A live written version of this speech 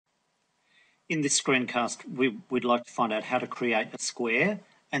In this screencast, we'd like to find out how to create a square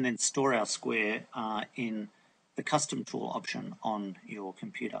and then store our square in the custom tool option on your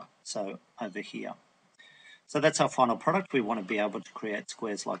computer, so over here. So that's our final product. We want to be able to create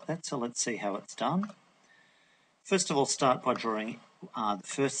squares like that, so let's see how it's done. First of all, start by drawing the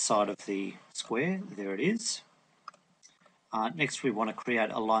first side of the square. There it is. Next, we want to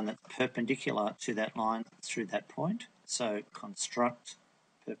create a line that's perpendicular to that line through that point. So construct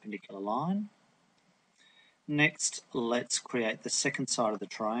perpendicular line. Next, let's create the second side of the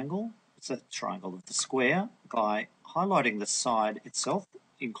triangle. It's a triangle of the square by highlighting the side itself,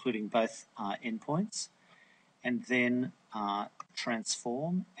 including both endpoints, and then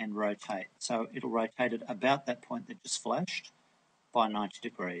transform and rotate. So it'll rotate it about that point that just flashed by 90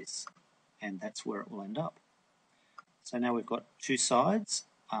 degrees, and that's where it will end up. So now we've got two sides.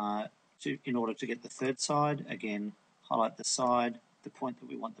 In order to get the third side, again, highlight the side, the point that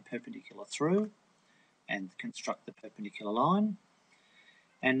we want the perpendicular through, and construct the perpendicular line.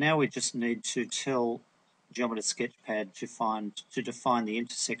 And now we just need to tell Geometry Sketchpad to define the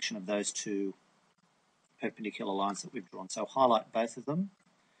intersection of those two perpendicular lines that we've drawn. So highlight both of them,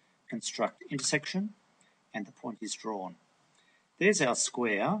 construct intersection, and the point is drawn. There's our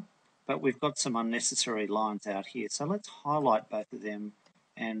square, but we've got some unnecessary lines out here. So let's highlight both of them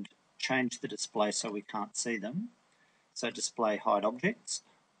and change the display so we can't see them. So display hide objects.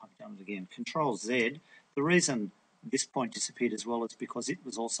 I've done it again. Control Z. The reason this point disappeared as well is because it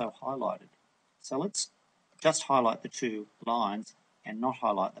was also highlighted. So let's just highlight the two lines and not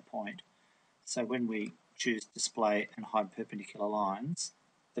highlight the point. So when we choose display and hide perpendicular lines,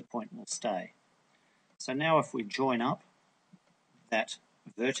 the point will stay. So now if we join up that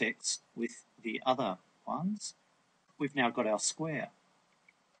vertex with the other ones, we've now got our square,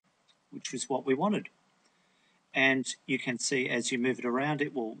 which is what we wanted. And you can see as you move it around,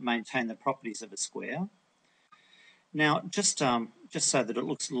 it will maintain the properties of a square. Now, just so that it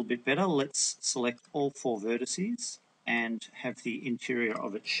looks a little bit better, let's select all four vertices and have the interior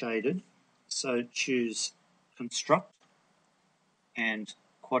of it shaded. So choose Construct and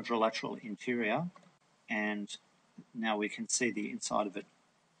Quadrilateral Interior, and now we can see the inside of it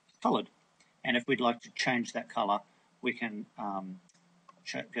coloured. And if we'd like to change that colour, we can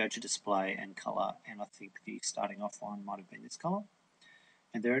go to Display and Colour, and I think the starting off one might have been this colour.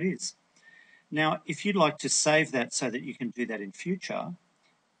 And there it is. Now, if you'd like to save that so that you can do that in future,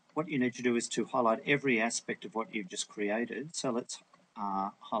 what you need to do is to highlight every aspect of what you've just created. So let's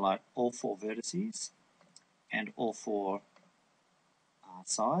highlight all four vertices and all four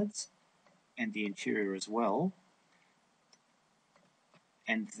sides and the interior as well.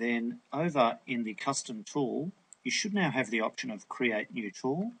 And then over in the custom tool, you should now have the option of create new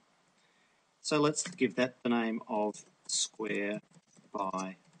tool. So let's give that the name of square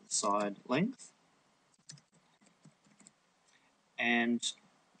by side length. And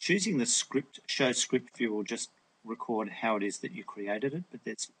choosing the script, show script view, will just record how it is that you created it, but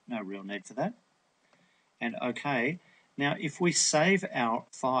there's no real need for that. And OK. Now, if we save our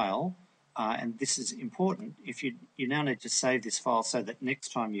file, and this is important, if you now need to save this file so that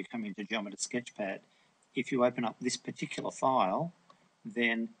next time you come into Geometry Sketchpad, if you open up this particular file,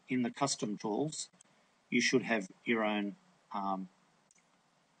 then in the custom tools, you should have your own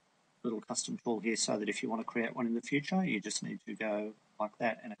little custom tool here, so that if you want to create one in the future, you just need to go like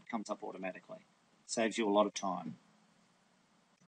that and it comes up automatically. Saves you a lot of time.